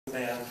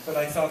band, but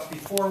I thought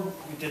before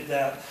we did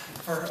that,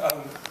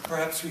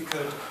 perhaps we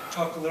could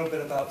talk a little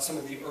bit about some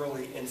of the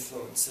early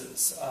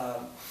influences.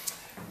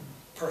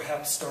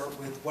 Perhaps start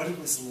with what it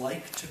was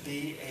like to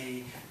be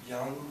a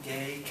young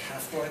gay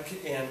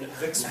Catholic in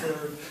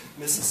Vicksburg,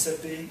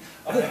 Mississippi,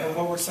 and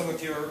what were some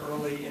of your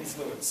early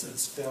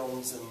influences,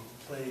 films and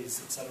plays,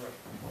 etc.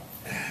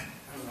 I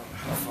don't know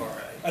how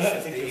far I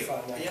think you're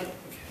fine. Yeah.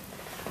 Okay.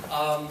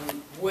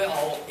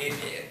 Well,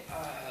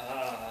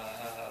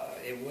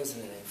 it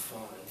wasn't any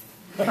fun.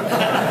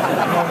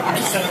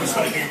 It sounds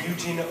like a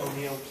Eugene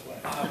O'Neill play.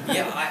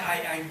 Yeah,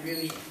 I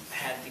really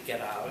had to get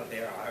out of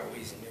there. I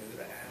always knew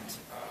that.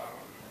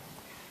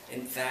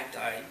 In fact,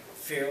 I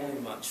fairly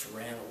much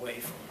ran away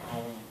from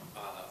home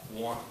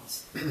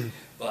once,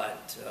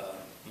 but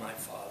my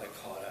father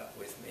caught up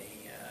with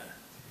me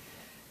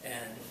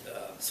and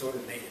sort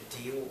of made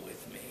a deal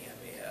with me. I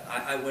mean,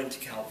 I went to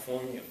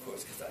California, of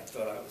course, because I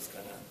thought I was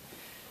going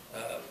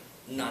to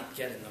not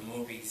get in the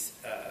movies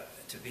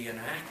to be an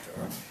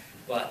actor,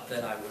 but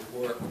that I would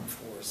work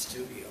for a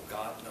studio,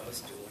 God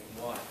knows doing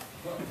what.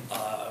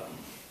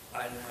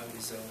 I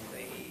was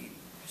only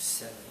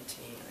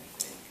 17, I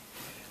think.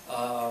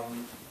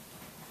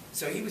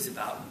 So he was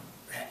about,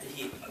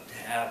 he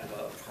had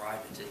a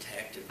private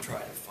detective try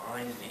to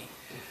find me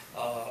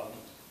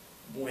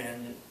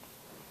when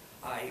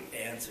I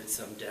answered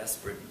some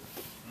desperate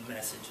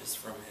messages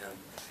from him,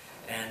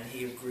 and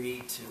he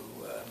agreed to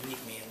meet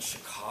me in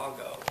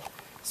Chicago.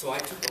 So I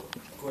took a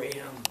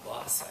Greyhound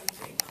bus, I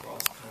think,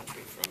 cross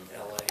country from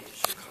LA to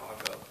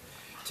Chicago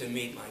to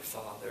meet my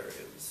father.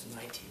 It was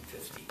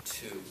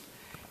 1952.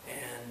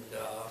 And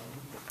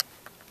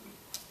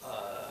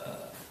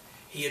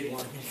he had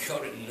wanted me to go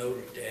to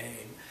Notre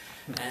Dame.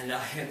 And I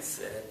had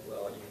said,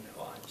 well, you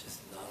know, I'm just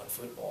not a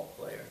football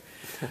player,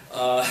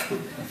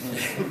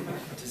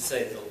 to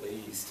say the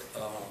least.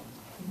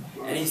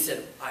 And he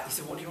said,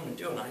 what do you want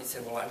to do? And I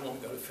said, well, I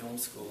want to go to film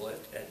school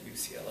at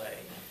UCLA.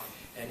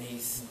 And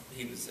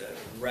he was a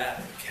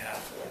rabid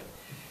Catholic.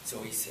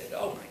 So he said,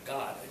 oh my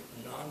God,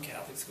 a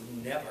non-Catholic school,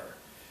 never.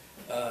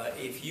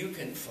 If you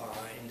can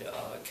find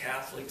a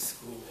Catholic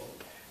school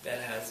that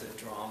has a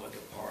drama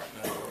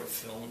department or a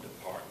film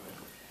department,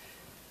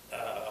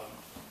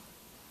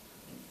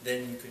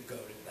 then you could go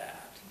to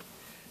that.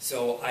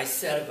 So I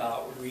set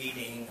about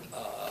reading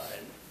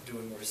and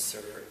doing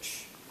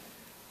research.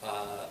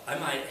 I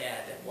might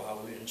add that while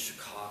we were in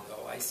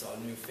Chicago, I saw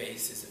New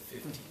Faces at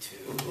 52.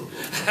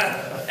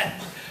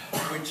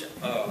 Which,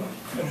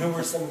 and who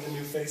were some of the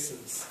new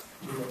faces?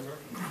 Do you remember?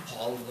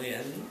 Paul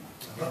Lynde,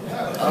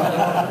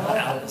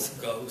 Alice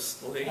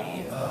Ghostly.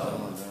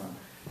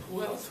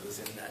 Who else was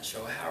in that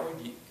show? Howard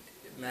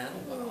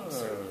Mandelbaum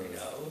certainly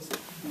knows.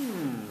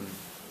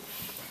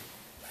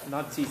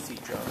 Not C.C.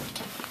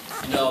 Jones.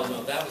 No,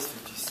 that was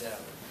 57.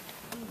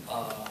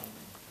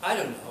 I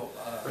don't know.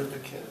 Arthur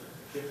Kidd.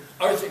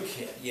 Arthur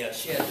Kidd, yeah,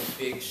 she had the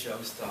big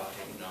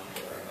show-stopping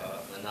number,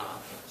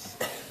 Monotonous.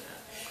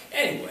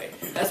 Anyway,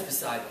 that's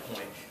beside the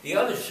point. The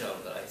other show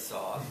that I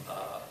saw,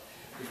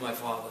 which my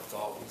father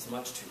thought was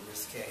much too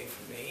risque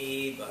for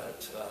me,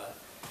 but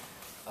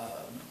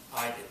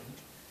I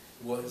didn't,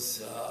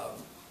 was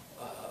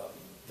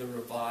the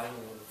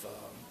revival of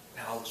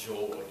Hal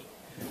Joy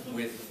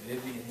with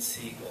Vivian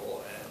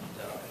Siegel, and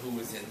who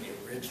was in the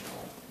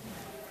original,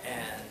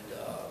 and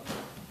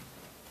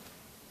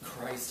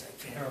Christ, I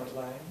can't. Harold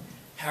Lang.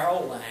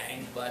 Harold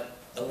Lang, but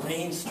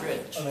Elaine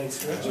Stritch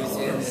was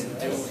in and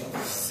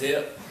doing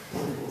Zip.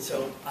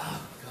 So,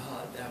 oh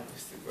God, that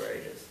was the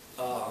greatest.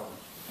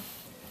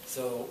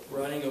 So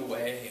running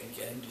away and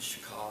getting to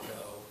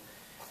Chicago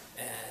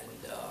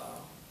and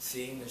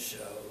seeing the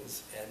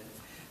shows, and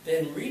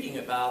then reading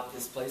about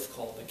this place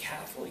called the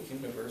Catholic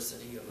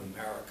University of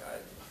America.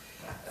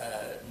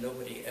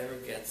 Nobody ever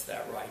gets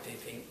that right. They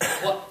think,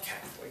 what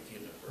Catholic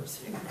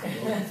University?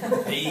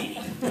 The.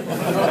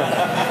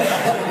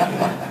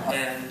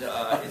 And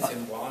it's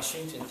in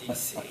Washington,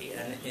 D.C.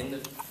 And in the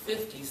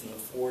 50s and the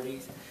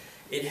 40s,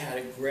 it had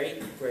a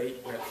great,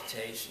 great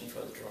reputation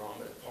for the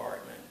drama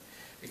department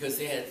because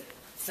they had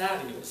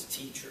fabulous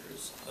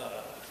teachers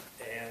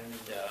and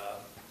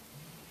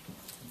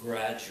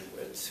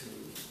graduates who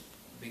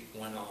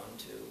went on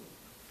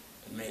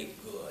to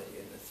make good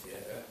in the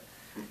theater.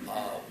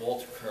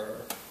 Walter Kerr,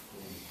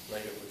 who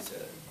later was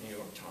a New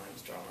York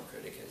Times drama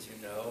critic, as you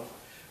know,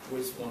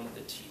 was one of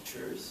the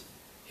teachers.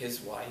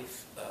 His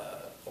wife,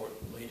 or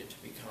later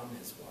to become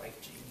his wife,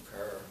 Jean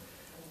Kerr,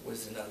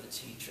 was another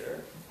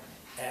teacher.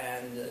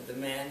 And the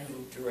man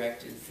who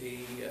directed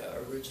the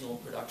original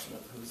production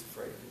of Who's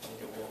Afraid of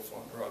Virginia Woolf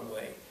on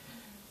Broadway,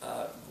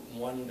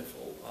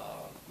 wonderful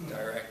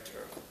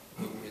director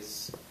who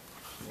was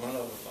run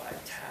over by a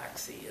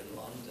taxi in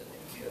London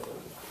and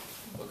killed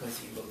because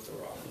he looked the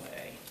wrong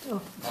way.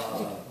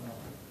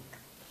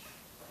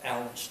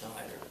 Alan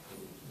Schneider,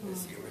 who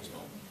was the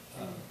original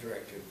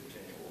director of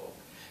Virginia Woolf,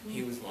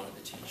 he was one of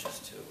the teachers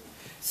too.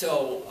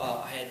 So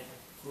I had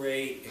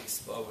great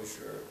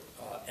exposure,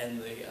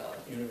 and the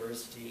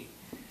university,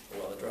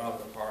 well, the drama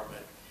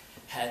department,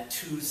 had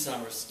 2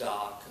 summer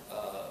stock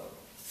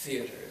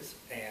theaters,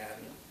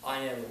 and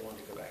I never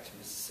wanted to go back to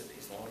Mississippi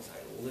as long as I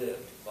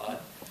lived,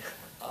 but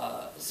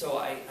so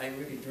I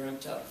really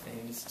dreamt up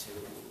things to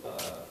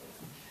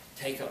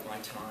take up my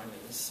time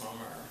in the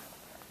summer,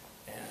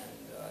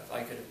 and if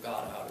I could have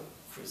got out of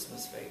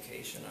Christmas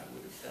vacation, I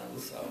would have done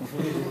so.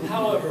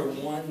 However,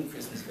 one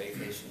Christmas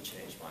vacation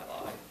changed my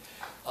life.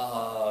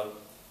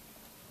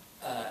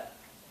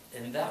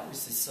 And that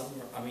was the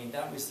summer, I mean,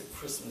 that was the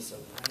Christmas of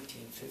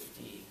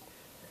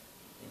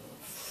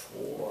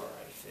 1954,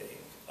 I think.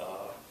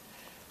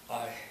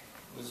 I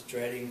was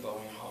dreading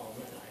going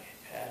home, and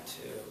I had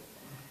to.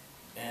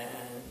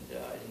 And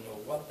I didn't know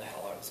what the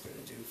hell I was going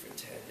to do for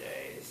 10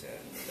 days.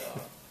 And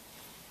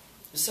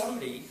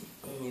somebody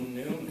who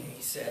knew me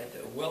said,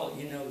 well,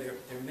 you know, they're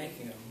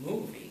making a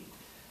movie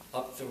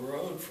up the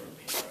road from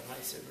here. And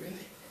I said,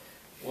 really?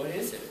 What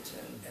is it?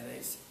 And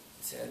they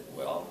said,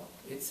 well,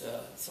 it's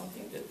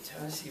something that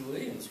Tennessee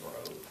Williams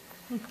wrote.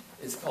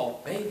 It's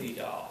called Baby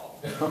Doll.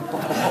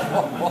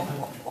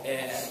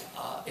 And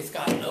it's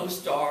got no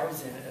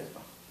stars in it.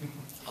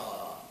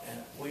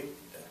 And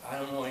I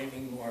don't know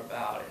anything more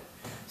about it.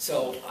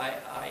 So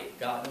I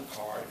got in a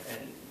car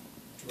and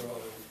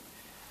drove.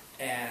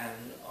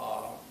 And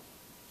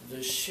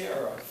the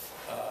sheriff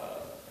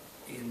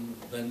in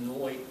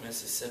Benoit,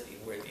 Mississippi,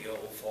 where the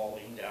old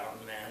falling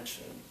down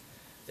mansion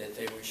that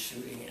they were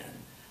shooting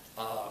in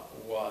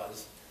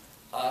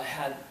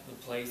had the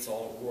place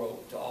all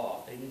roped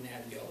off. They didn't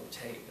have yellow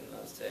tape in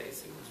those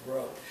days. It was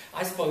roped.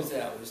 I suppose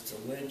that was to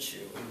lynch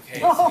you in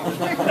case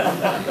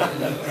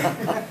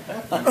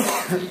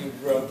you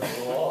broke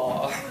the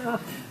law.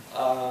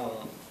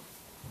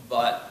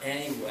 But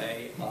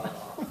anyway,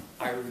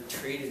 I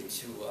retreated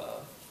to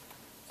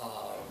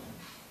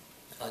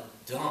a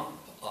dump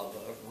of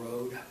a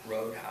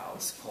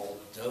roadhouse called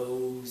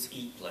Doe's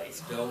Eat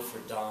Place, Doe for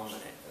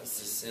Dominic, a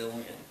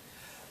Sicilian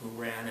who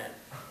ran it.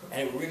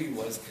 And it really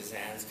was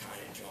Kazan's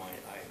kind of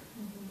joint. I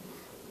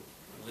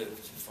lived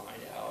to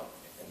find out.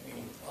 I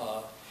mean,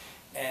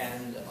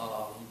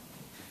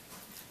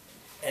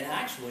 and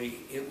actually,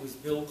 it was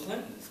Bill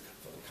Clinton's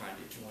kind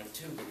of joint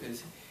too,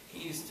 because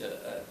he used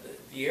to,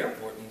 the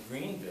airport in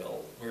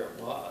Greenville, where it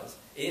was,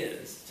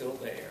 is still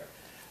there.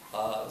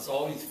 It's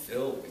always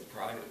filled with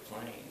private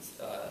planes.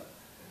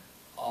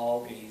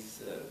 All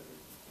these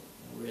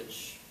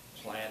rich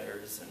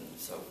planters and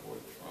so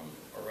forth from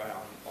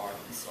around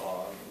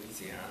Arkansas and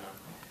Louisiana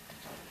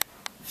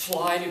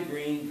fly to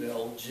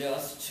Greenville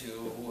just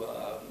to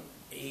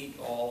eat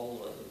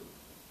all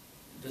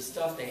the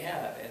stuff they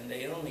have. And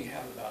they only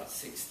have about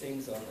 6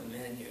 things on the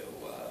menu,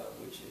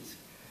 which is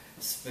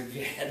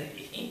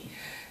spaghetti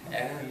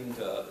and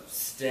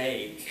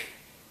steak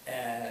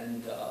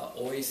and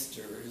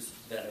oysters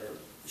that are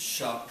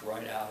shucked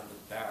right out of the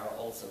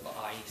barrels of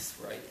ice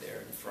right there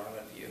in front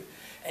of you.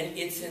 And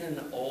it's in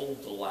an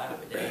old,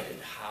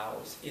 dilapidated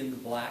house in the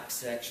black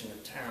section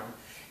of town.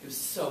 It was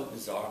so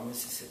bizarre.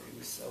 Mississippi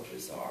was so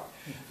bizarre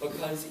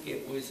because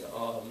it was,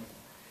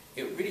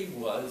 it really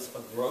was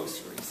a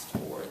grocery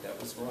store that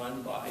was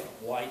run by a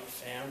white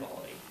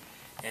family,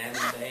 and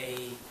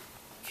they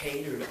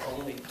catered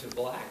only to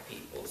black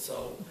people.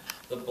 So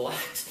the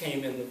blacks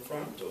came in the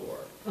front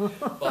door,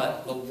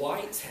 but the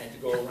whites had to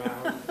go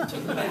around to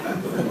the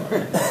back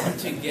door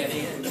to get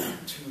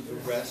into the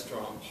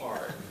restaurant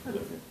part,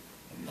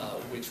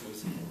 which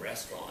was a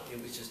restaurant.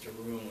 It was just a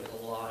room with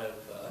a lot of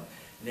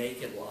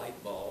naked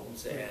light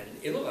bulbs, and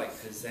it looked like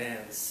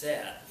Kazan's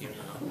set, you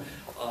know,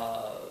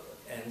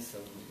 and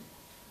some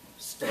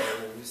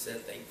stoves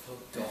that they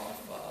cooked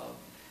off of.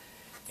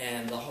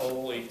 And the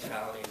whole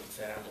Italian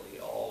family,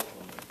 all of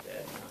them are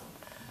dead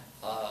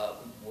now,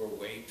 were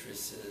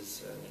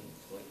waitresses and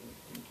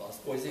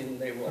busboys, and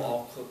they were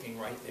all cooking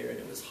right there, and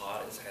it was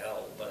hot as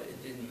hell, but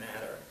it didn't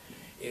matter.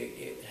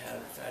 It had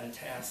a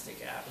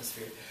fantastic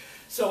atmosphere.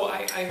 So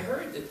I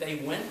heard that they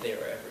went there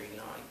every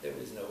night. There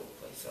was no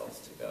place else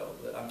to go,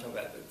 but I'm talking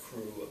about the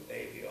crew of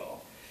Baby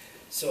All.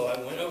 So I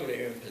went over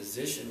there and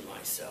positioned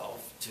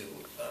myself to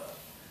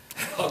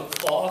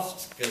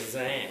accost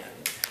Kazan,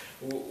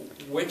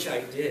 which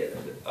I did.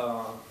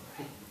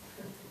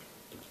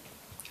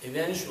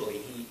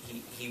 Eventually,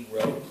 he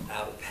wrote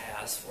out a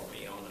pass for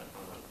me on a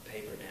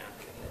paper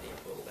napkin that he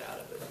pulled out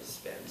of a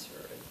dispenser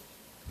and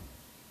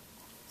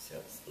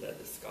let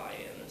this guy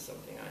in or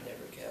something. I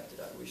never kept it.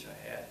 I wish I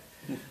had.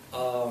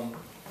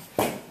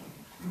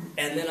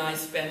 And then I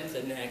spent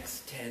the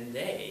next 10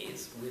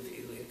 days with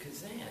Elia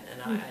Kazan,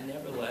 and I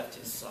never left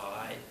his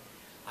side.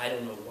 I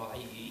don't know why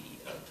he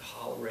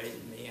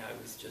tolerated me. I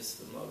was just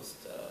the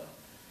most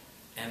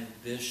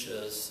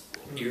ambitious,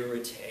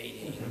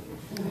 irritating,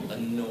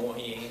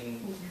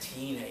 annoying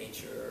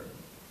teenager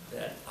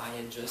that I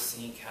had just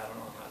seen Cat on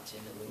a Hot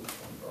Tin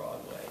Roof on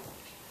Broadway.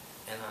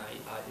 And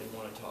I didn't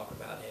want to talk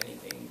about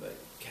anything but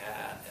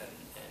Cat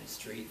and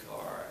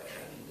Streetcar.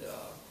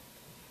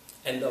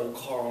 And though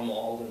Carl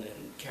Malden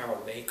and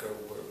Carol Baker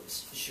were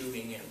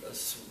shooting in the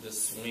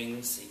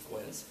swing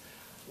sequence,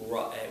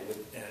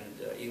 and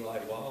Eli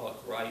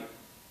Wallach right,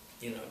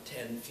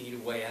 10 feet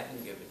away, I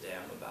didn't give a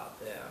damn about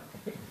them.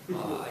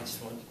 I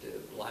just wanted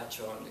to latch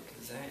on to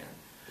Kazan.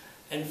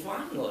 And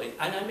finally,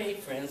 and I made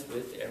friends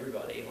with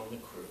everybody on the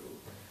crew,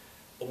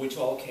 which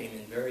all came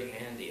in very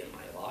handy in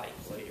my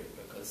life later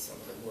because some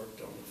of them worked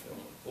on the film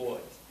with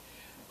boys.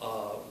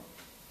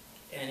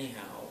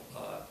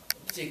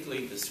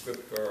 Particularly the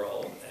script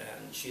girl,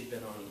 and she'd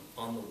been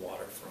on the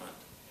waterfront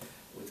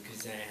with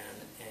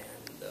Kazan,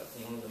 and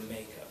one of the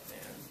makeup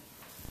men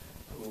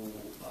who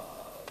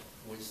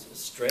was a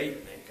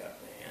straight makeup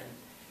man,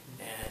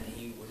 and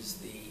he was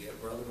the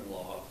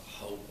brother-in-law of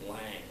Hope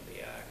Lang,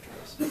 the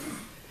actress.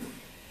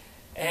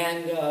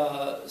 And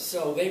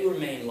so they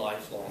remained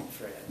lifelong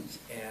friends,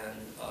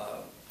 and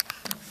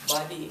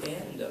by the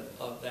end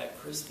of that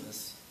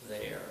Christmas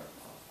there,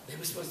 they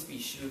were supposed to be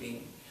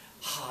shooting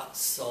hot,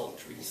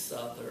 sultry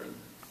southern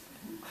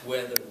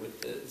weather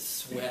with the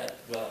sweat.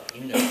 Well,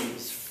 you know, it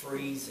was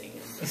freezing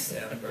in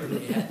December.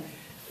 They had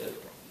the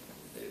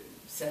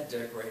set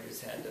decorators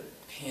had to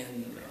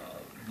pin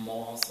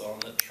moss on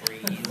the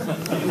trees,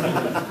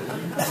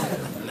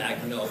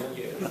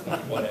 magnolias,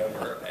 and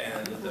whatever,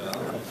 and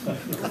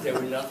there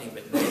were nothing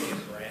but naked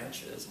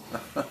branches.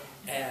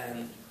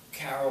 And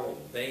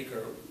Carol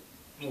Baker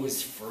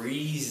was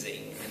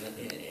freezing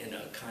in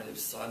a kind of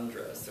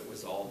sundress that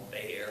was all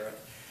bare.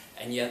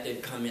 And yet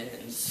they'd come in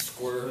and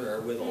squirt her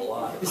with a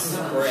lot of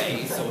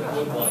spray, so it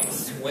looked like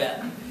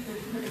sweat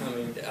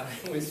coming down.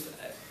 It was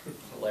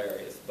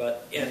hilarious.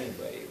 But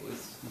anyway, it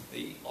was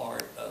the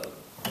art of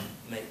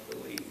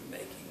make-believe,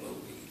 making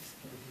movies.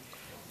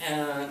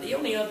 And the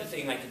only other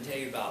thing I can tell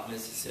you about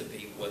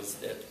Mississippi was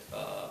that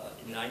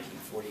in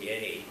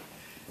 1948,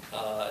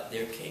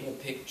 there came a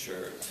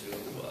picture to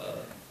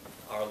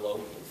our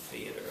local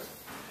theater,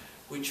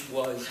 which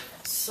was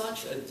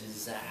such a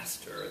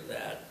disaster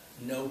that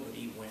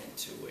nobody went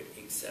to it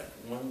except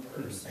one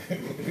person.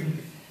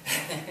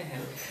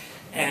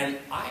 And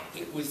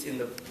it was in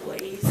the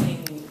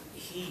blazing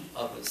heat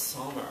of the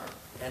summer,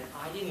 and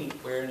I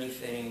didn't wear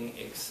anything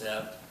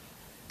except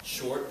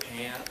short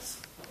pants,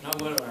 and I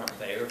went around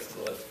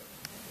barefoot,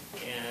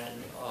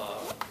 and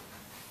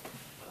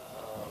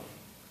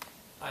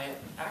I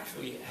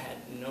actually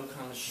had no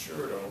kind of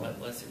shirt on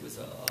unless it was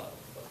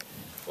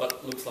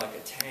what looks like a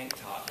tank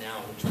top now,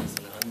 which was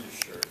an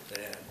undershirt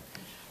then.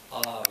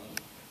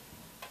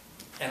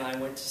 And I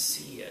went to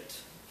see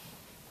it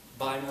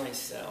by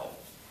myself.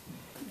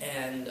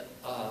 And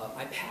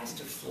I passed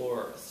a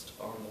florist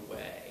on the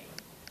way.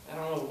 I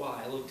don't know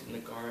why. I looked in the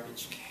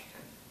garbage can.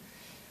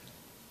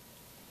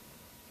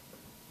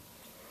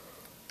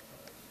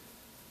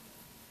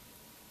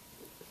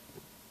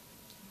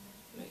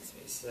 Makes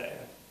me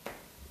sad.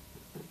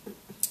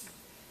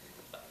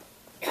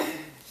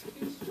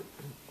 Excuse me.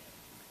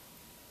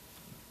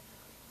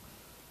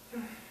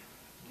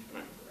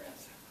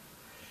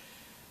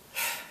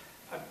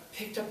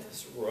 Picked up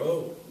this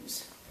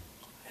rose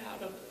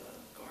out of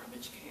the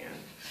garbage can,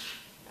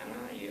 and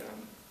I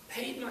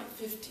paid my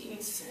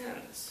 15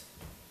 cents,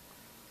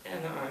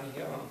 and I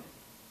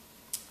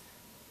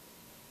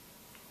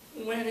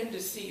went in to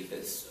see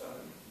this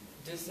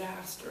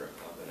disaster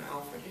of an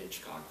Alfred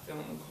Hitchcock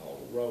film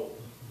called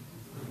Rope,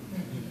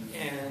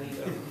 and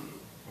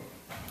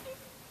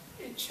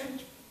it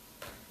changed.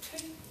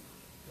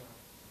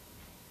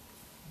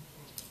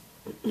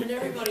 And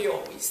everybody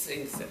always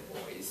thinks that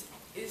boys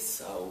is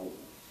so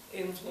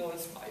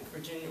influenced by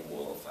Virginia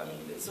Woolf. I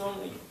mean, there's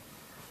only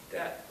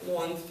that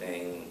one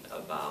thing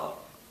about,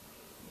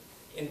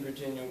 in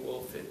Virginia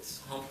Woolf,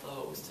 it's Hump the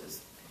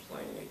Hostess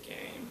playing a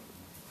game.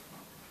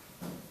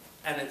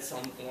 And at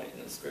some point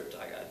in the script,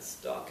 I got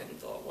stuck and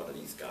thought, what are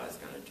these guys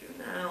going to do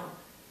now?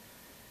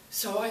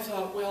 So I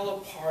thought, well,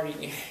 a party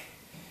game.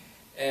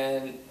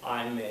 And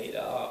I made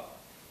up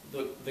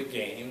the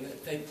game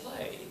that they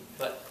played.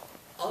 But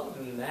other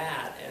than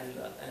that, and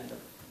the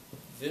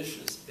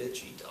vicious,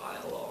 bitchy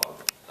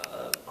dialogue,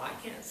 I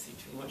can't see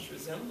too much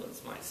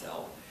resemblance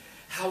myself.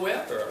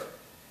 However,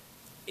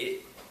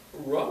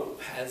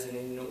 Rope has an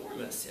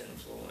enormous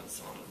influence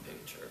on the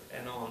picture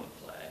and on the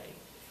play.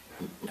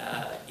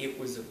 It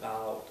was a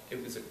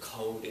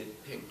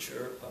coded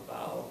picture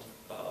about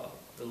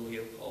the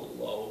Leopold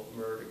Loeb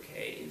murder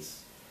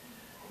case.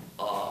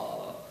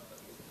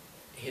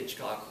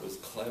 Hitchcock was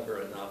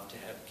clever enough to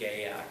have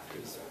gay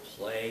actors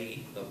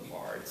play the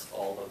parts,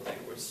 although they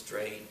were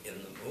straight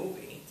in the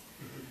movie,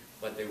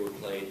 but they were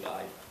played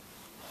by,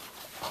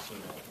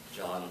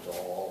 John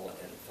Dahl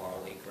and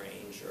Farley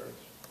Granger,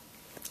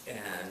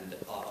 and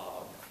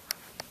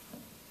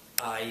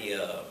I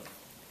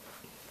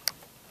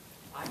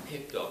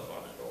picked up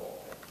on it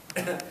all.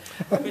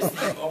 I was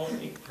the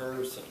only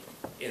person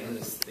in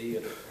this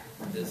theater,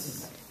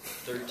 this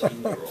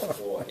 13-year-old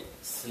boy,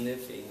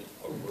 sniffing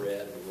a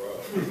red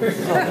rose.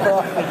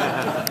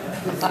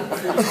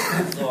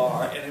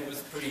 Bizarre, and it was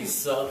pretty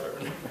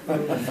southern. I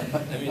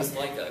mean, it's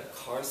like a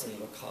Carson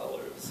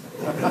McCullers.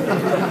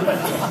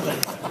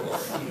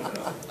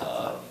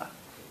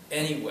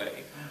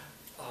 Anyway,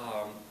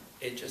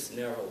 it just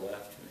never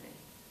left me,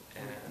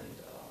 and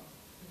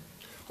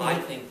I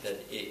think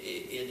that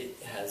it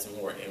has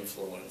more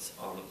influence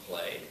on the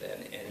play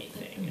than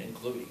anything,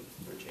 including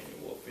Virginia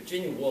Woolf.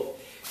 Virginia Woolf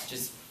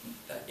just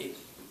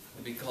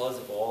because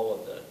of all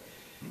of the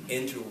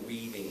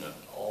interweaving of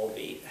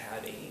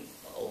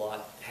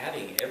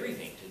having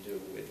everything to do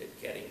with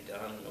it getting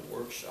done in a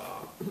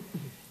workshop,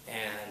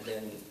 and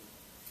then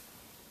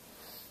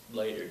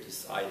later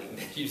deciding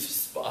that you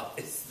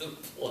despise the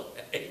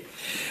play.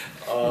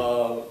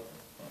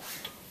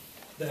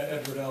 That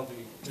Edward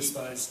Albee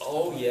despised.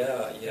 Oh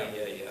yeah.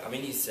 I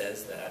mean, he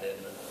says that in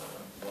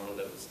one of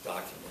those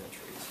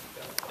documentaries you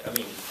got there. I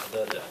mean,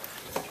 the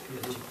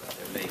documentary that you got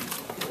there, maybe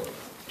before.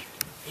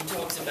 He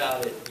talks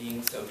about it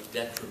being so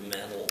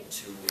detrimental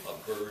to a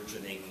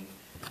burgeoning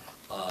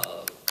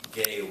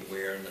gay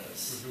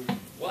awareness. Mm-hmm.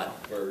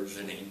 What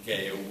burgeoning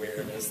gay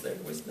awareness? There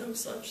was no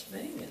such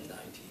thing in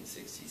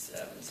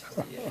 1967,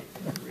 68,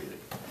 really.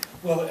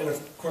 Well, and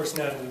of course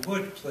Natalie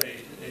Wood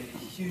played a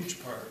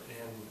huge part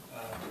in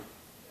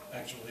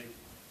actually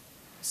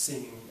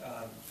seeing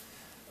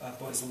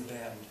Boys in the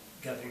Band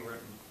getting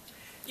written.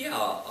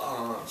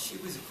 Yeah, she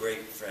was a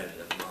great friend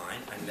of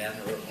mine. I met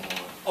her on...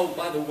 Oh,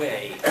 by the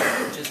way,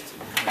 just to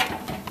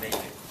make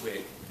it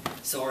quick,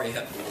 sorry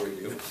I bore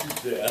you to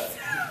death,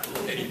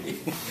 lady.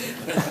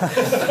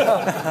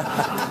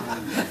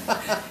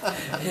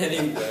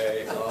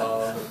 Anyway,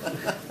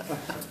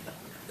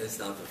 that's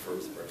not the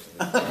first person.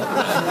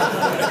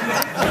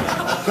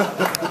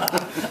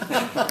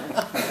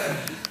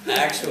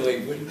 Actually,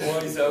 when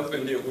Boys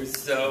opened, the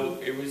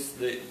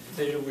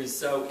theater was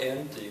so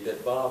empty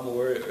that Bob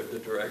Moore, the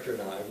director,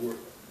 and I were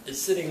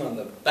sitting on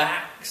the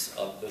backs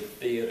of the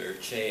theater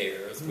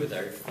chairs with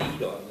our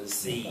feet on the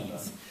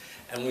seats,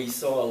 and we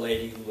saw a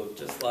lady who looked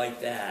just like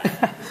that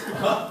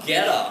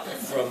get up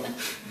from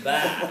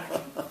back,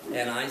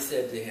 and I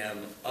said to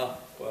him, "Oh,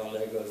 well,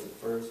 there goes the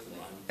first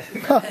one."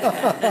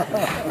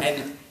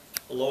 And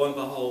lo and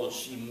behold,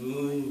 she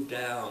moved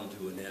down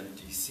to an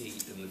empty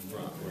seat in the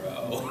front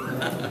row.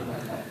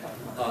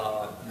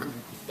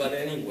 But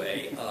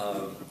anyway,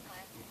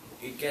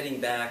 getting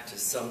back to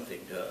something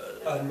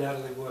to...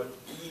 Natalie Wood.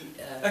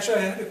 Actually,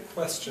 I had a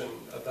question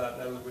about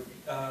Natalie Wood.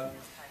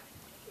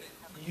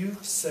 You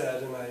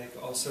said, and I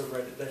also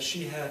read it, that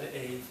she had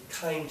a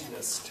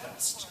kindness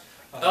test.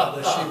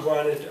 That she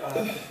wanted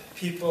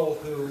people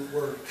who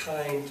were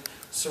kind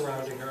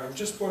surrounding her. I'm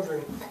just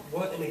wondering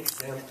what an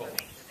example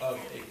of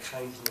a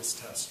kindness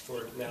test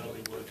for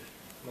Natalie Wood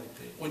might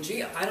be. Well,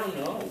 gee, I don't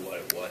know what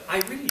it was. I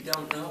really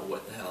don't know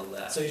what the hell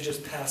that... So you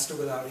just passed it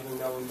without even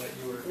knowing that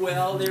you were...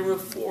 Well, there were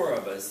four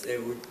of us.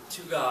 There were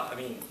two guys. I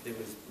mean, there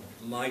was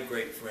my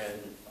great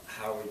friend,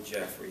 Howard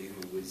Jeffrey,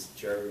 who was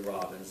Jerry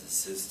Robbins'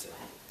 assistant,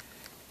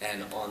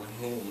 and on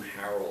whom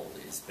Harold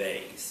is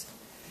based.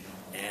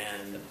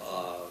 And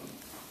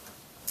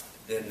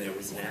then there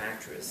was an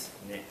actress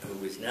who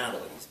was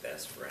Natalie's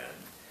best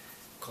friend,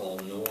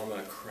 called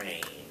Norma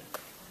Crane.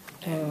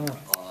 And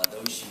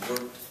though she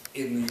worked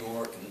in New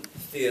York and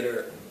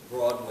theater,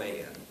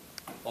 Broadway and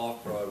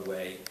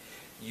off-Broadway,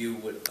 you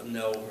would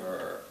know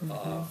her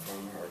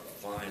from her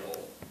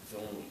final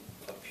film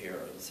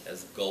appearance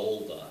as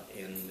Golda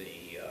in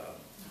the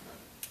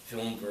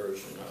film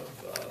version of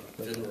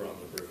Fiddler on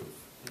the Roof.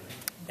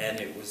 And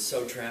it was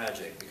so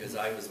tragic because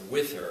I was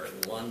with her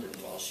in London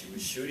while she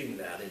was shooting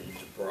that in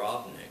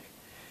Dubrovnik,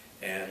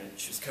 and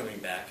she was coming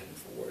back and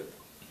forth.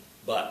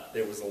 But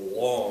there was a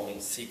long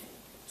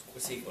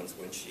sequence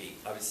when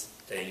I was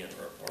staying in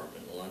her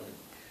apartment in London,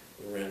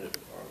 a rented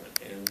apartment,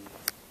 and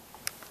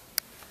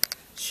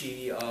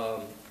she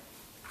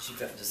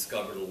got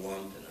discovered a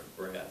lump in her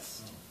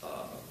breast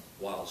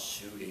while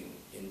shooting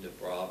in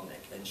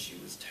Dubrovnik, and she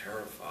was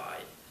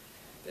terrified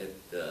that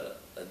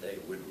they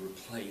would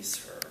replace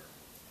her.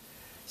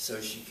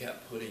 So she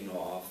kept putting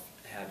off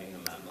having a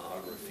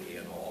mammography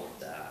and all of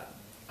that,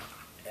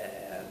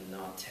 and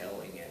not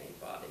telling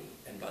anybody.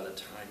 And by the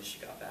time she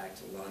got back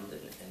to London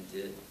and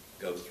did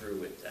go through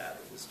with that,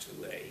 it was too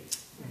late.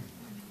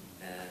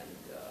 And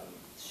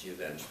she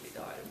eventually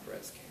died of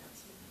breast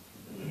cancer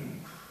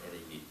in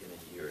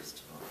a year's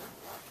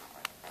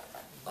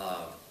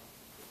time.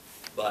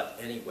 But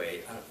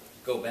anyway,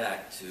 go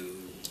back to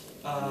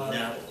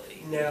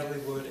Natalie. Natalie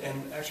Wood,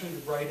 and actually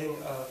writing...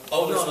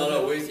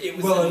 no. It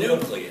was the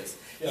nucleus.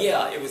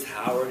 Yeah, it was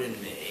Howard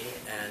and me,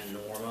 and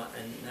Norma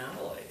and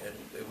Natalie, and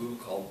we were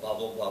called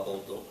Bubble,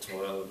 Bubble,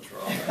 Toil, and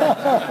Trouble.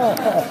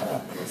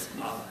 Because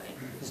I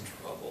was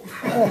trouble.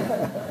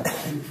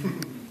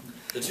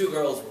 The two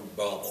girls were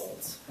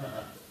Bubbles,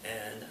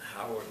 and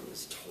Howard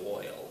was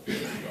Toil.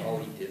 All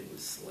he did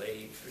was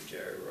slave for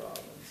Jerry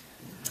Robbins.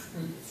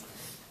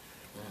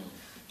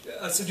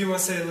 So do you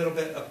want to say a little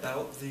bit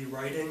about the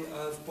writing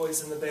of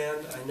Boys in the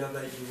Band? I know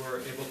that you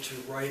were able to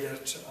write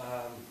it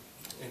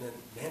in a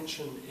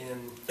mansion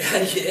in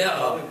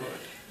Hollywood.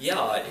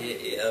 Yeah,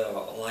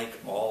 like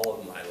all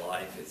of my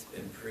life, it's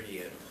been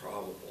pretty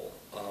improbable.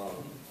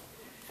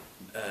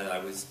 I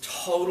was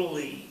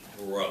totally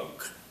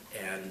broke,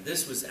 and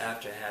this was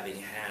after having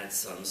had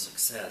some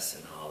success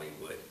in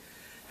Hollywood,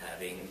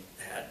 having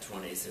had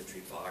 20th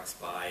Century Fox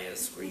buy a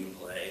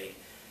screenplay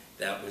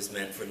that was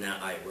meant for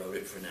I wrote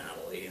it for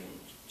Natalie, and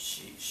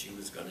she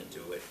was going to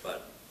do it,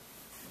 but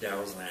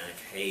Darryl Zanuck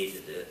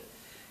hated it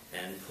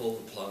and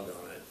pulled the plug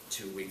on it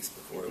 2 weeks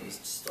before it was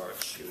to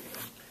start shooting.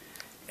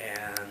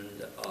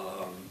 And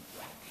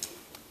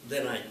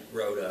then I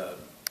wrote a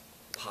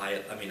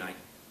pilot. I mean, I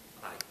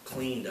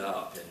cleaned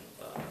up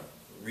and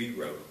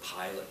rewrote a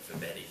pilot for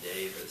Betty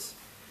Davis,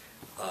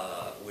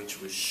 which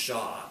was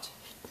shot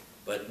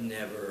but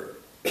never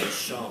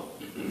shown,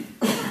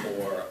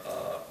 or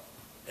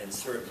and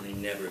certainly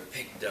never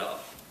picked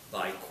up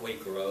by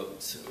Quaker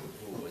Oats,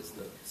 who was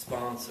the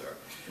sponsor,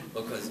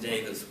 because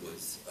Davis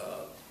was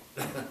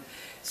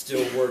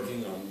still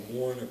working on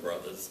Warner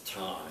Brothers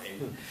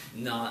time,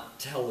 not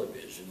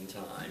television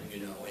time, you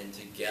know, and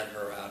to get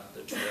her out of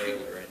the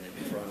trailer and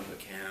in front of a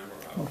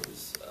camera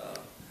was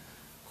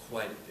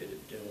quite a bit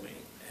of doing.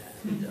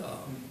 And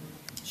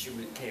she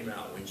came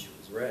out when she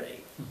was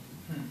ready.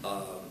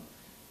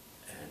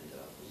 And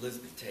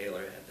Elizabeth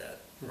Taylor had that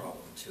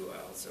problem too. I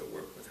also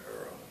worked with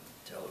her on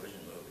a television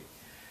movie.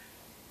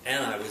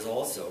 And I was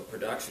also a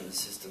production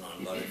assistant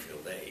on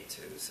Butterfield 8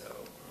 too,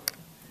 so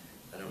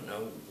I don't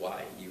know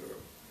why your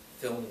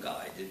film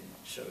guy didn't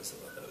show some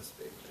of those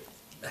pictures.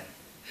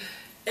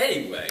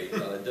 Anyway,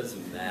 it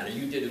doesn't matter.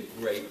 You did a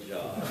great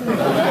job.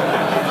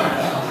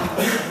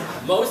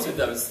 Most of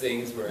those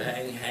things were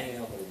hanging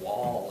on the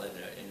wall in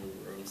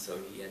a room, so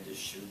he had to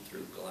shoot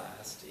through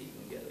glass to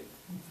even get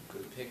a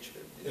good picture.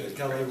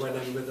 Kelly went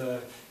in with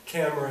a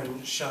camera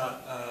and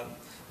shot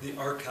the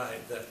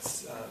archive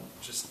that's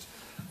just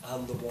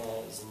on the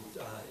walls, and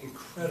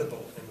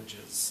incredible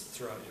images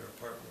throughout your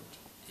apartment.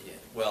 Yeah,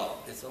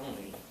 well,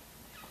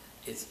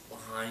 it's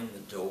behind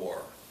the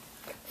door,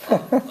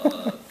 kind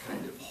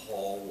of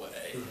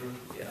hallway.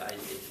 Mm-hmm. Yeah,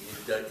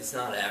 it's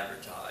not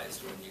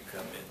advertised when you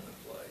come in the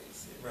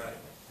place. You know. Right.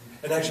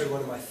 And actually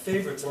one of my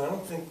favorites, and I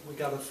don't think we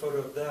got a photo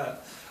of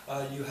that,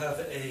 you have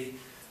a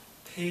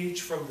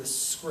page from the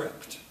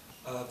script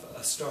of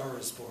A Star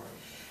Is Born.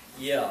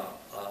 Yeah,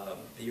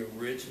 the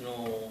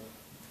original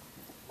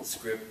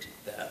script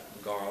that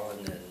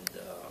Garland and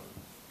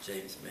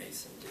James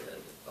Mason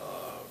did.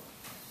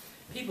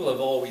 People have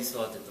always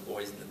thought that The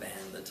Boys in the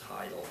Band, the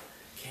title,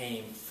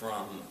 came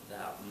from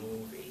that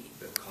movie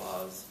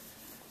because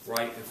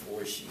right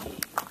before she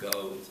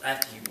goes,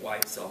 after he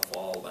wipes off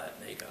all that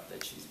makeup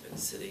that she's been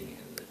sitting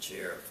in the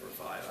chair for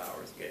 5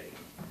 hours getting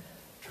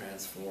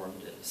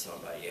transformed into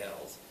somebody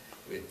else,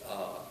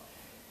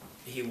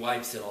 he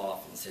wipes it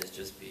off and says,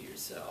 "Just be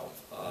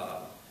yourself."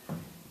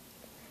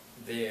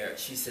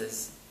 She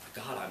says,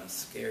 "God, I'm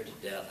scared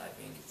to death. I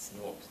think it's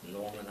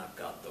Norman. I've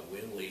got the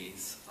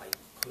willies. I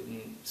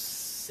couldn't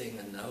sing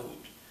a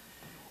note."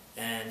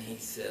 And he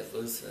says,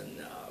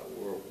 "Listen,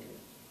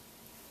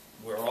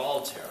 we're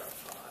all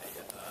terrified.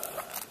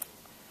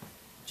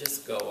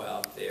 Just go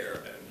out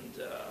there." And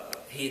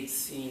he'd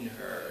seen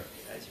her,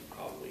 as you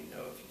probably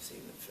know if you've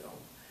seen the film,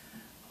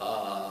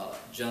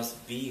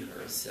 just be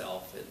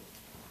herself at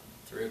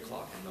 3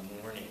 o'clock in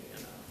the morning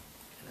in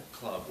a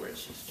club where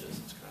she's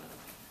just kind of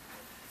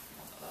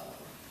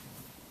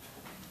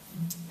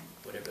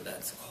whatever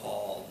that's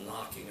called,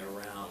 knocking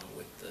around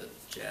with the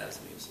jazz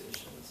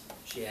musicians.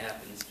 She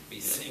happens to be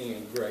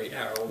singing a great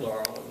Harold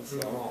Arlen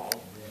song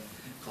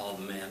called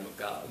 "The Man Who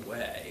Got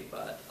Away,"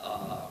 but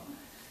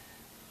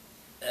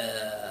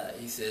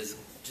he says,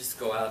 just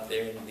go out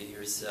there and be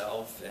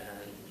yourself,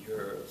 and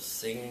you're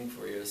singing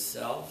for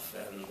yourself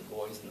and the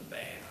boys in the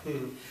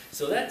band.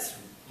 So that's,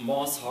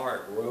 Moss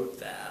Hart wrote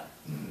that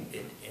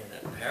in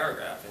a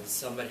paragraph, and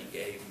somebody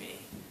gave me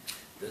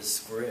the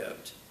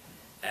script,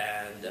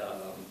 and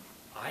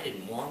I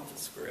didn't want the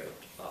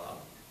script,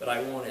 but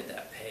I wanted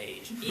that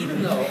page,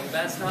 even though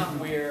that's not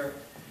where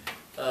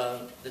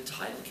the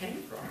title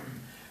came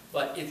from.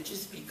 But it's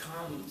just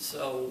become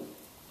so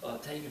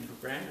taken for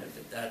granted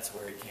that that's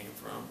where it came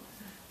from,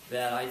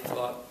 that I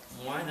thought,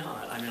 why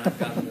not? I mean, I've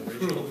got an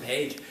original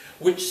page,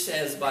 which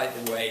says, by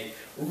the way,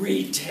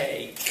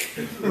 retake,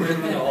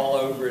 written all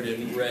over it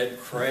in red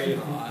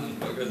crayon,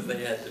 because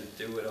they had to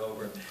do it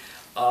over.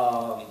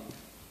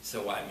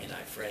 So, I mean,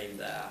 I framed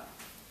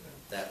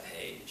that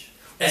page.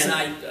 And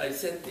I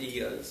sent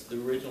the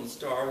original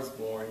Star Is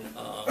Born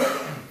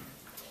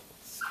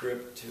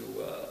script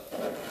to a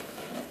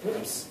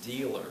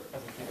dealer.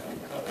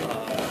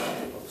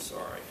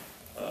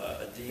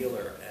 A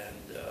dealer, and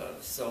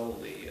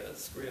sold the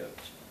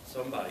script.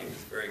 Somebody was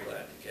very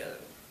glad to get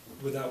it.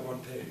 Without one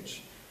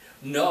page?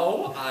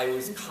 No, I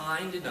was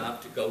kind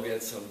enough to go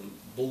get some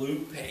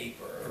blue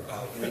paper,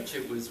 which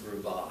it was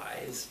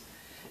revised,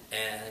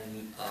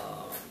 and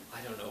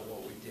I don't know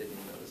what we did in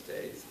those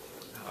days,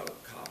 how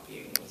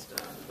copying was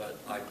done, but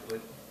I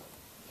put,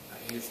 I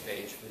think it's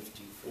page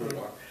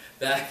 54,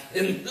 back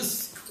in the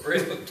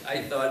script.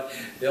 I thought,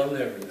 they'll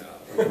never know.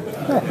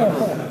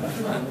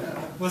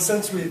 Well,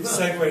 since we've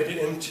segued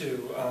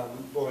into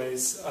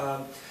Boys,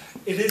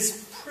 it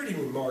is pretty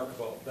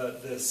remarkable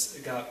that this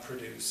got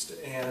produced,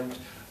 and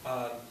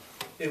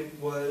it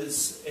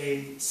was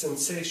a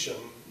sensation.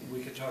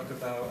 We could talk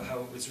about how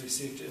it was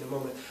received in a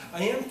moment.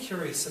 I am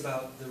curious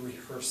about the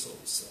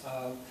rehearsals.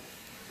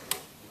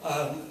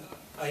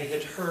 I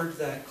had heard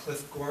that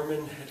Cliff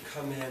Gorman had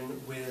come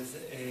in with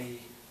a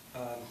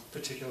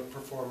particular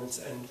performance,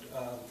 and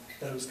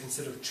that it was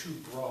considered too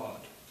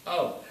broad?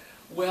 Oh,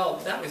 well,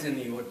 that was in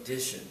the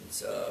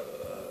auditions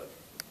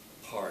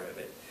part of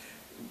it,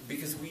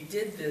 because we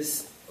did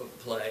this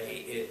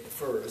play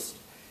first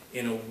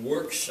in a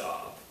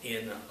workshop,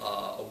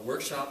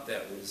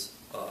 that was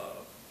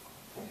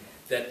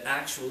that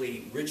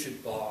actually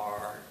Richard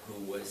Barr,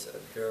 who was a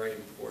very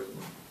important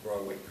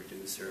Broadway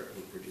producer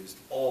who produced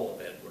all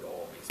of Edward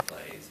Albee's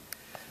plays,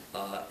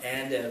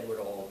 and Edward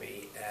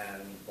Albee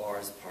and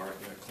Barr's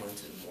partner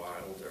Clinton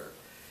Wilder,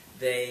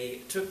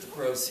 they took the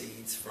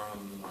proceeds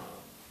from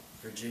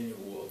Virginia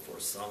Woolf, or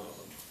some of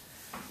them,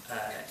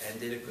 and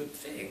did a good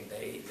thing.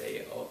 They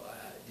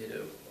did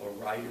a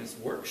writer's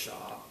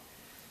workshop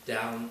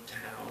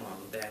downtown on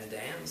Van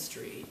Dam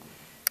Street,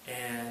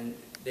 and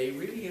they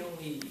really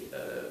only,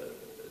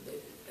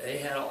 they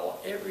had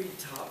every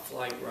top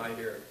flight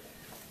writer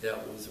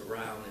that was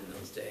around in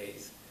those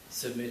days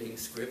submitting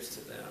scripts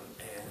to them,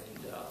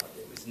 and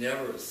there was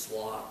never a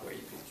slot where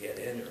you could get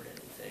in or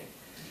anything.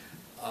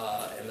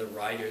 And the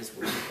writers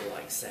were people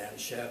like Sam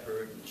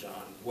Shepard and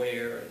John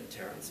Ware and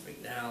Terrence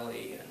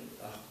McNally and,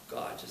 oh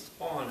God, just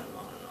on and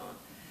on and on.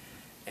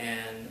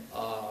 And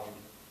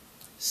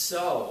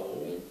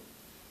so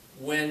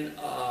when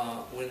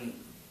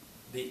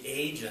the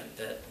agent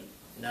that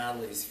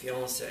Natalie's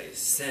fiance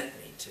sent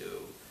me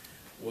to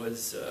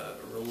was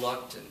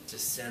reluctant to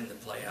send the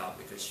play out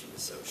because she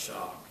was so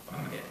shocked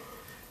by it,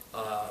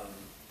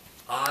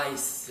 I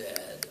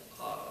said,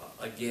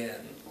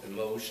 again,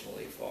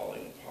 emotionally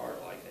falling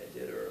apart like I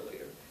did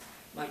earlier,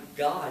 my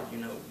God, do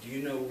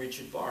you know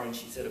Richard Barr? And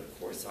she said, of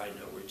course I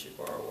know Richard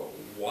Barr. Well,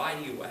 why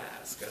do you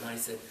ask? And I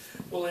said,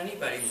 well,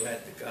 anybody who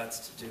had the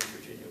guts to do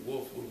Virginia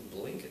Woolf wouldn't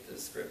blink at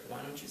this script.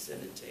 Why don't you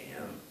send it to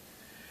him?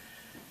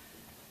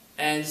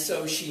 And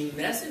so she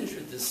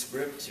messengered the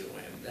script to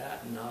him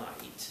that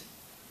night.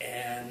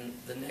 And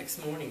the next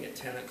morning at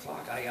 10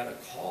 o'clock, I got a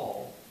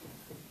call.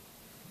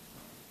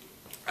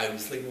 I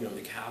was sleeping on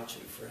the couch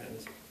at a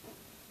friend's.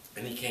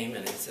 And he came in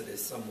and said,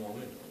 there's some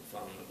woman on the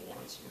phone that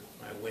wants you.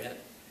 And I went.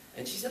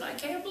 And she said, I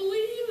can't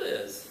believe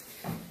this.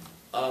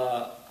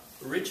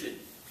 Richard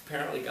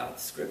apparently got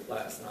the script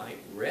last night,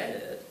 read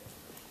it,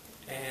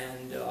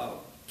 and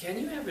can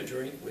you have a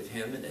drink with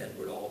him and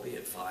Edward Albee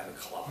at 5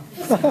 o'clock?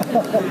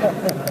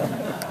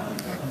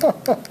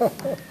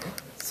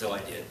 So I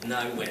did. And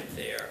I went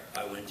there.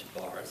 I went to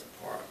Barr's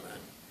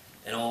apartment,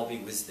 and Albee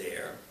was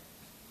there.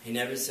 He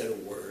never said a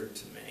word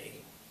to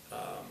me.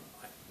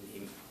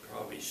 He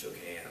probably shook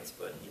hands,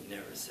 but he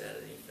never said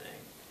anything.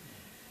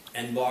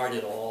 And Barr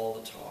did all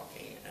the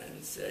talking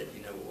and said,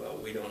 well,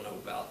 we don't know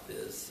about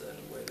this and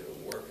whether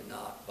it'll work or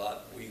not,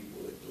 but we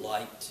would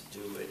like to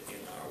do it in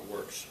our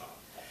workshop.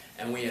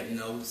 And we have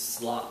no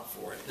slot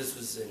for it. This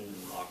was in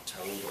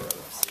October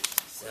of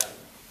 '67.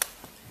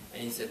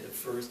 And he said the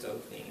first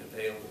opening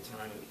available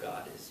time we've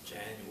got is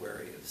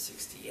January of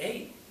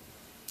 '68.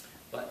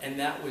 And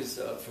that was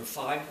for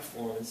 5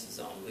 performances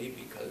only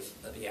because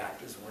the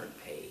actors weren't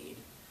paid.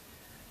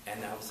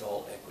 And that was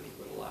all Equity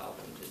would allow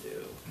them to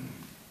do.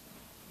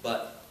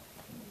 But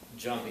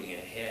jumping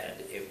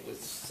ahead, it was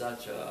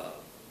such a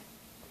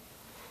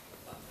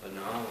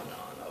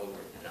phenomenon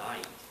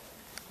overnight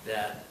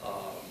that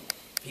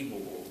people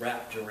were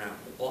wrapped around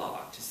the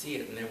block to see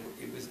it, and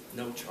it was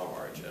no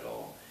charge at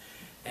all.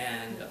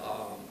 And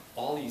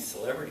all these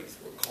celebrities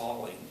were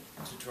calling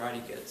to try to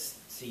get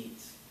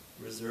seats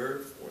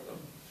reserved for them.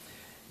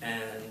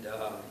 And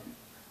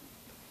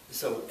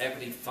so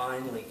Equity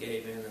finally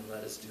gave in and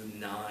let us do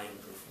 9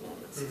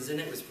 performances. And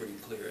it was pretty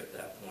clear at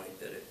that point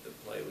that the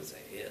play was a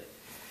hit.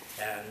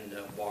 And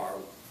Barr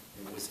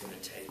was going to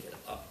take it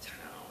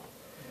uptown.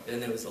 Then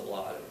there was a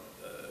lot of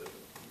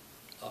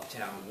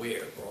uptown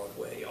where,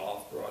 Broadway,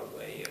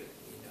 off-Broadway.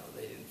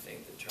 They didn't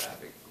think the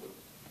traffic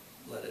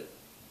would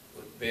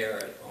bear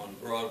it on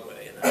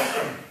Broadway. And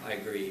I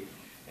agreed.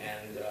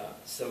 And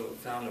so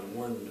found a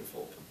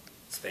wonderful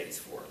space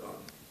for it on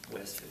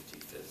West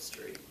 55th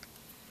Street.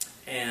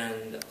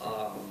 And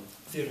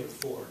Theater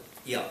 4.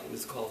 Yeah, it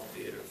was called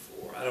Theater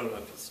 4. I don't know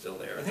if it's still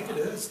there. I think it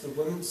is. The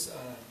women's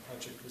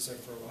project was there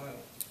for a while.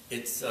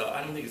 It's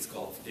I don't think it's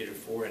called Theater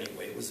 4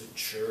 anyway. It was a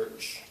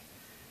church,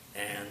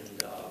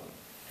 and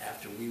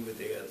after we were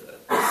there,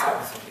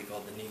 something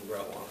called the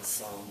Negro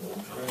Ensemble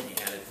Company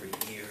had it for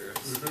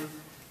years,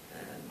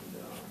 and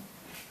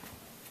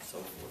so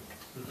forth.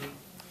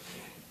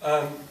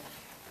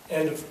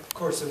 And of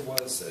course it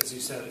was, as you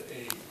said,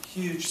 a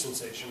huge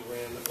sensation,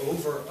 ran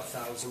over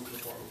 1,000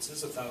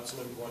 performances,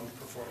 1,001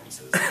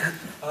 performances.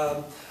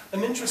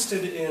 I'm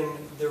interested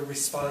in the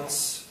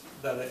response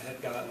that it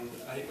had gotten.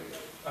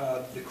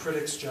 The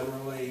critics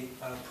generally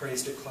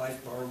praised it.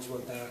 Clive Barnes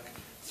went back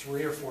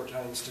 3 or 4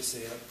 times to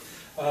see it.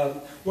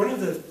 One of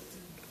the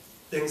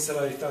things that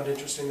I found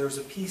interesting, there was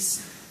a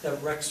piece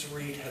that Rex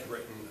Reed had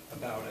written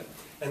about it,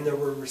 and there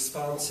were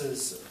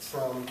responses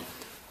from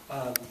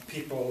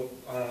people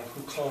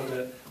who called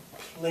it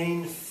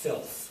plain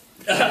filth.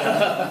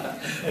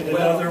 And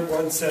another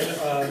one said,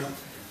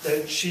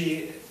 that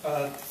she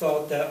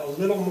thought that a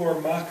little more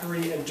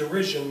mockery and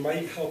derision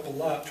might help a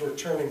lot toward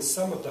turning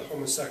some of the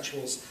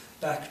homosexuals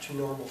back to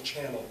normal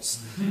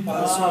channels.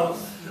 So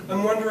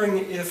I'm wondering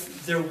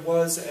if there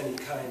was any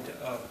kind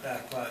of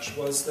backlash.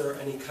 Was there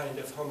any kind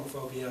of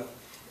homophobia?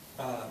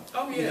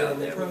 Oh yeah,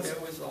 there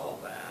was all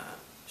that,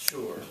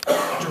 sure.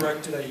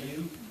 Directed at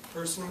you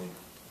personally?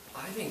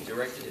 I think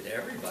directed at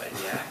everybody.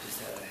 The actors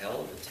had a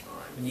hell of a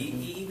time.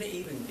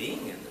 Even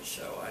being in the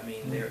show, I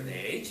mean, their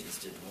agents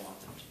didn't want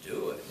them to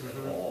do it at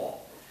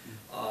all.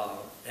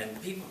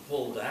 And people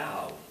pulled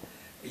out.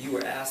 You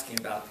were asking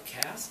about the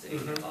casting.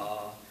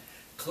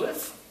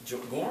 Cliff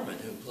Gorman,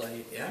 who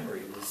played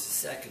Emery, was the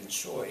second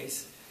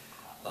choice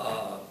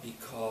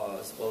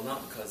because, well,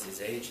 not because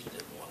his agent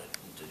didn't want him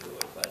to do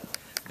it, but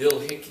Bill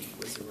Hickey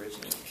was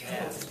originally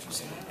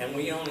cast. And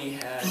we only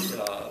had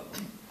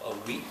a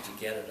week to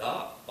get it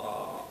up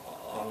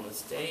on the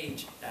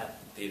stage at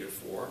Theater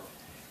 4,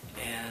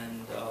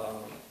 and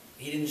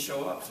he didn't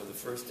show up for the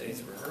first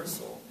day's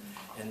rehearsal.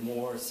 And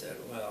Moore said,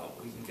 well,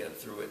 we can get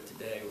through it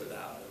today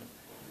without him.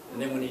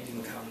 And then when he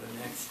didn't come the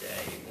next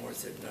day, Moore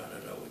said, no,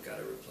 we've got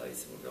to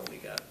replace him. We've only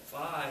got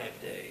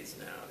 5 days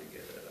now to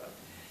get it up.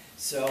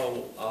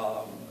 So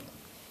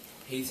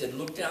he said,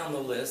 look down the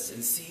list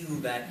and see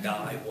who that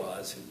guy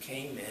was who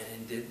came in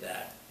and did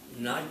that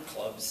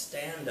nightclub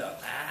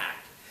stand-up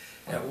act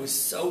that was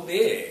so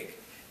big.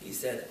 He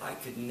said, I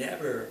could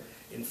never,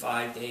 in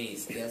 5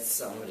 days, get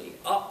somebody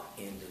up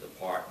into the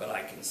part, but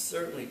I can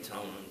certainly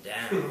tone them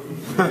down.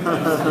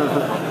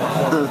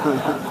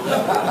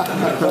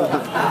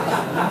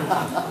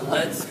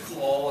 Let's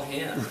call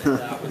him, and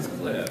that was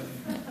Cliff.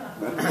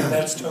 And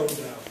that's toned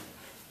down.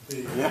 I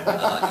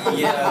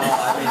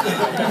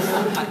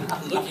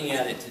mean, looking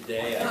at it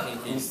today, I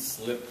think he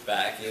slipped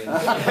back in.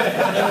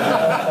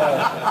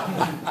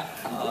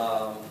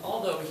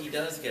 Although he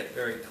does get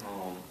very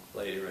calm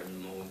later in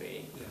the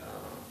movie.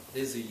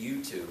 There's a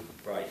YouTube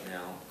right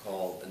now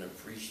called An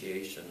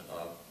Appreciation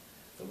of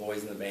the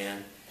Boys in the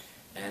Band,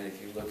 and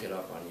if you look it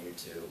up on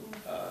YouTube,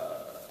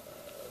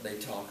 they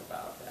talk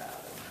about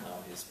that and how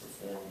his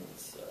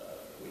performance,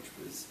 which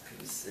was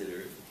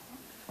considered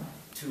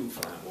too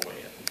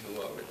flamboyant and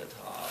too over the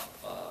top,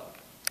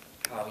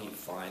 how he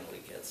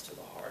finally gets to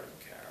the heart of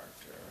the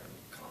character and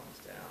calms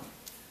down.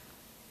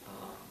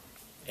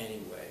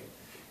 Anyway.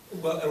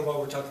 Well, and while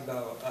we're talking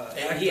about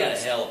and he had a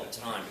hell of a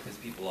time because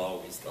people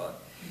always thought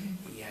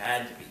he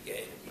had to be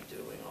gay to be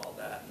doing all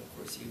that. And of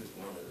course he was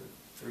one of the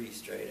 3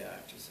 straight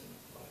actors in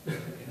the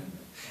play.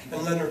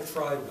 And Leonard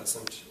Fry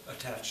wasn't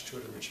attached to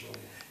it originally.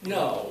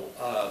 No.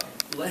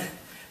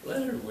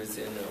 Leonard was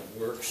in a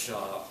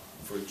workshop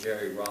for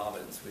Jerry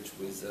Robbins, which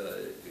was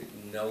a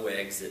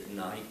no-exit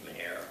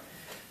nightmare.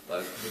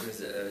 But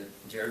because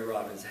Jerry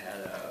Robbins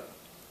had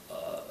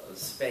a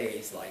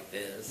space like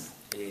this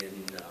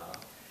in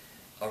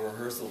a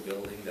rehearsal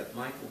building that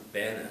Michael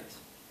Bennett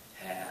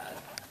had,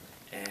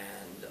 and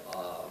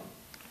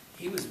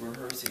he was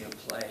rehearsing a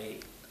play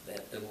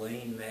that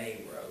Elaine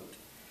May wrote,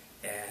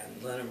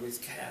 and Leonard was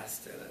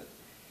cast in it,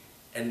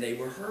 and they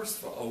rehearsed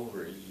for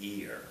over a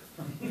year,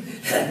 and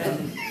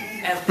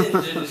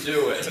then didn't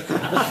do it.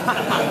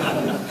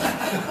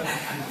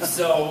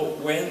 So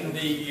when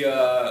the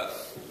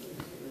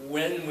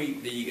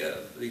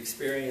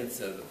experience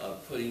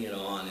of putting it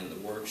on in the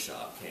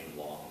workshop came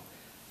along,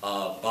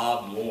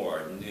 Bob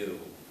Moore knew,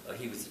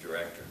 he was the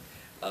director,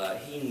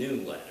 he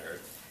knew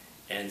Leonard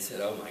and said,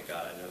 oh my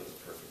God, I know the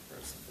perfect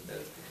person for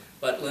this.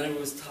 But Leonard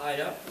was tied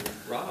up with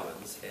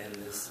Robbins and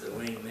this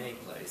Elaine May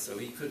play, so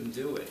he couldn't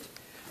do it.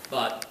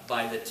 But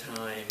by the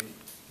time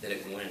that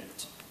it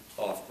went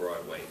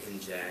off-Broadway in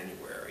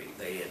January,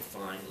 they had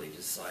finally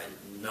decided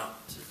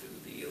not to do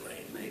the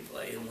Elaine May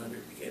play, and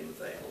Leonard became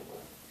available.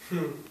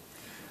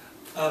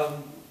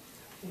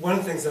 One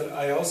of the things that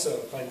I also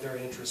find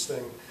very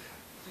interesting,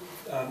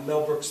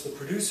 Mel Brooks, the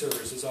producer,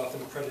 is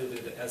often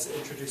credited as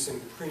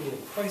introducing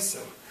premium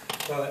pricing,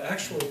 but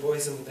actually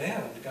Boys in the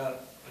Band got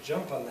a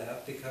jump on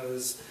that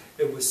because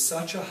it was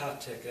such a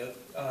hot ticket.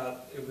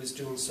 It was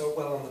doing so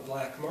well on the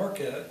black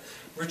market.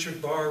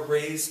 Richard Barr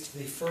raised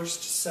the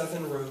first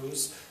 7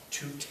 rows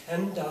to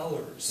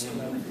 $10, an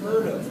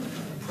unheard of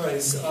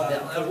price.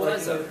 That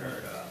was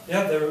unheard of.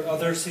 Yeah, their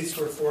other seats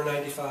were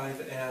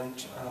 $4.95 and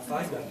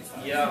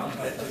 $5.95. Yeah,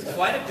 there's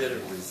quite a bit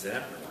of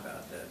resentment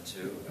about that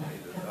too. I mean,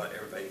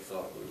 everybody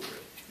thought we were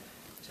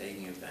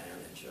taking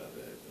advantage of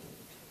it.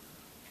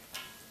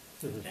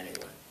 And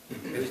anyway,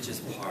 it was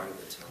just part of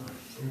the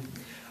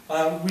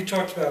time. We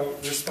talked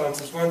about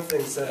responses. One of the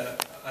things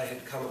that I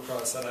had come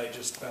across that I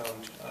just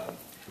found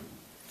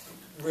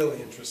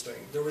really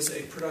interesting, there was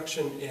a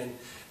production in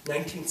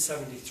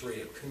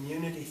 1973, a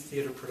community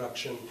theater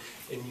production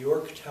in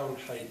Yorktown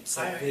Heights.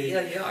 I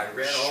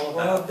read all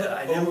about that.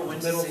 I never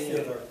went to see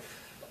it.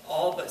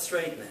 All but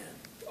straight men.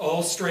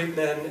 All straight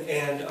men,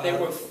 and They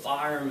were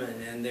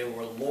firemen and they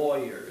were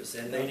lawyers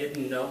and they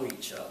didn't know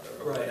each other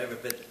or Right. whatever,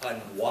 but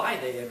why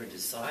they ever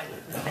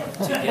decided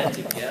to get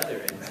together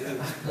and do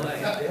this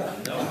play, I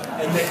don't know.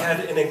 and they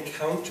had an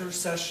encounter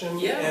session,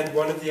 Yeah. and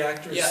one of the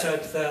actors Yeah.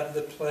 said that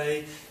the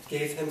play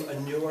gave him a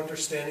new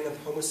understanding of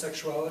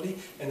homosexuality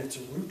and its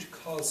root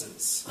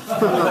causes. I'll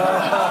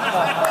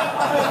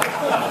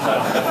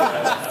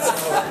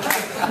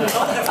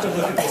have to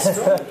look at this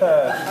film.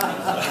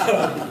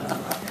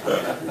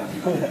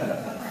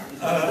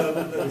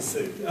 Let me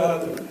see.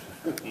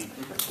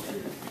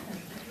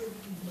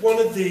 One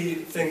of the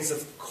things,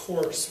 of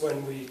course,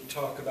 when we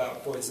talk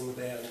about Boys in the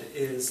Band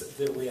is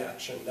the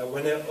reaction. Now,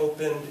 when it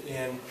opened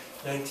in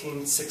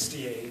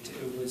 1968,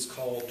 it was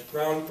called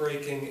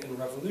groundbreaking and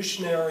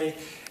revolutionary,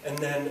 and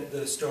then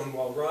the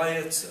Stonewall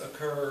riots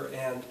occur,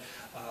 and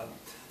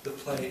the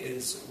play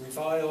is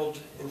reviled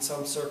in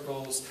some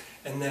circles,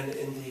 and then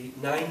in the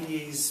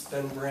 90s,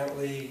 Ben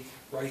Brantley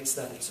writes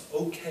that it's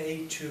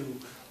okay to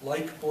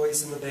like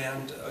Boys in the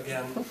Band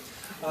again.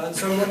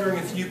 So I'm wondering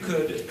if you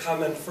could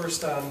comment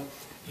first on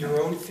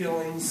your own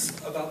feelings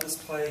about this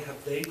play.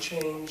 Have they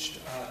changed?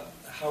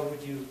 How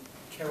would you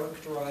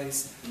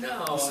characterize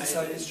No,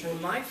 society's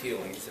change? my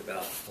feelings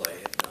about the play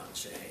have not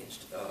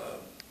changed.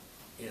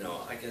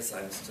 I guess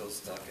I'm still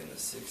stuck in the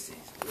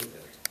 60s with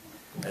it,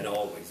 and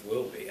always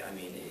will be. I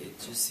mean, it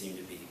just seemed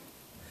to be,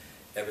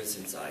 ever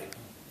since I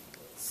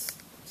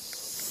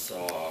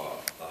saw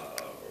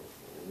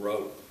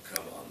Rope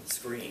come on the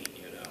screen,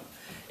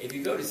 If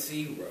you go to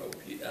see Rope,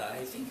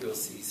 I think you'll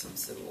see some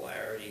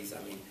similarities.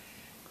 I mean,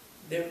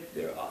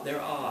 they're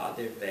odd,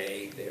 they're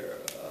vague,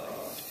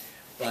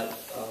 but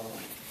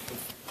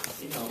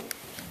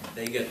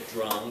they get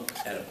drunk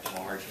at a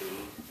party,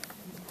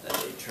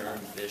 they turn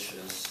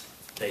vicious,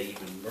 they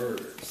even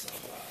murder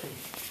somebody,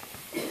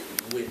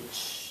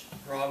 which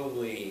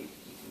probably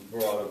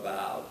brought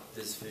about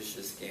this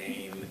vicious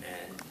game,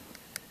 and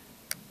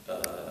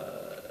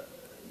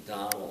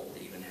Donald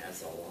even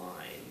has a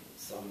line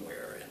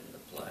somewhere in the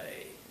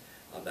play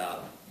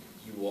about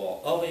you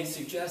all. Oh, they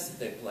suggested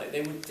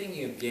they were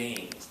thinking of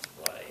games to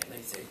play, and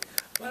they say,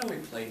 why don't we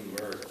play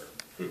murder?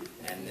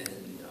 And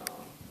then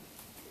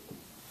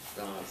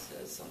Donald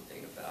says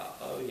something about,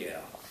 oh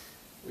yeah,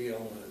 we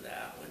all know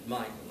that one.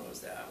 Michael knows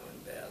that one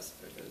best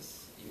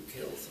because you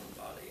killed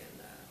somebody in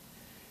that.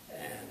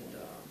 And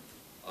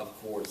of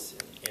course,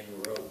 in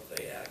Rope,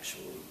 they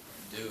actually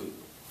do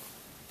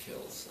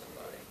kill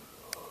somebody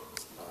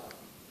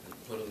and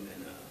put them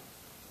in a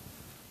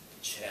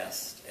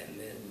chest and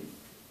then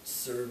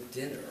serve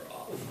dinner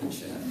off the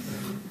chest.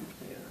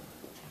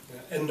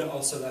 Yeah. And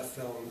also that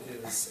film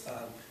is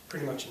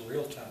pretty much in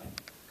real time.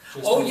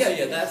 Oh,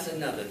 yeah, that's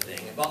another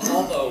thing. But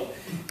although,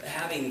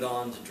 having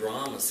gone to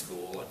drama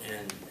school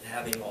and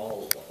having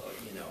all,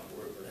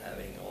 we're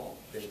having all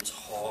been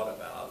taught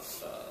about,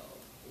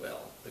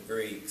 the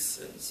Greeks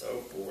and so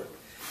forth,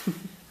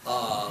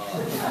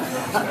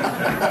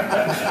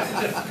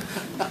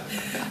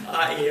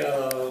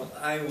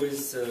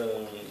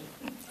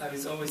 I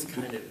was always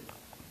kind of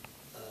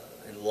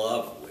in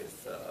love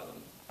with,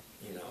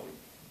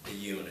 the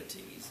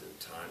unities of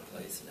time,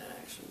 place, and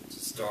action to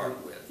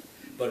start with.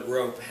 But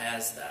Rope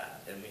has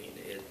that. I mean,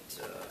 it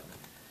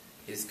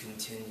is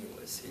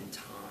continuous in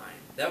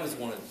time. That was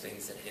one of the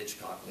things that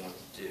Hitchcock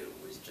wanted to do,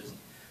 was just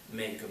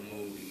make a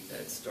movie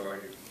that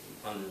started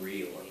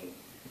unreeling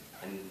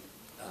and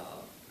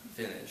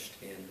finished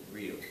in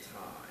real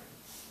time.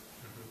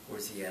 Of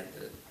course, he had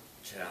the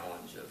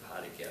challenge of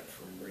how to get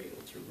from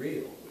reel to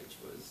reel, which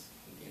was,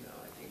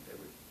 I think they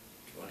were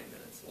 20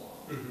 minutes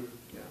long. Mm-hmm.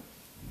 Yeah.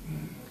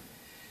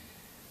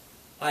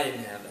 I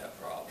didn't have that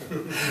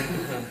problem.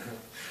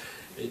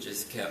 It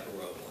just kept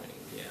rolling,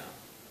 yeah.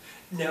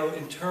 Now,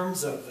 in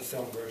terms of the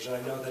film version,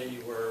 I know that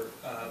you were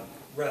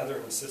rather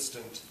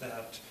insistent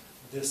that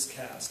this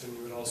cast, and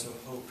you had also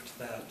hoped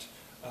that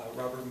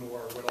Robert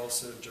Moore would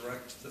also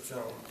direct the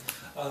film.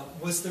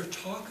 Was there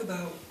talk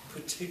about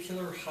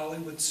particular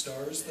Hollywood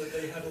stars that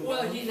they had in mind?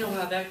 Well, you know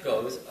how that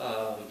goes.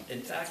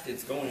 In fact,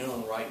 it's going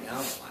on right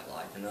now in my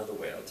life, another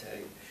way I'll tell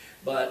you.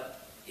 But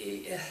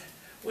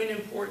when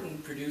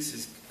important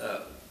producers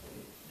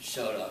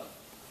showed up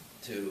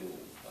to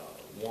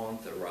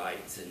want the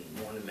rights and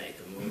want to make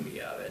a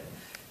movie of it,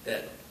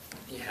 that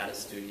you had a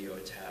studio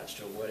attached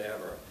or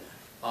whatever,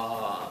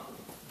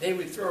 they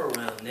would throw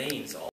around names all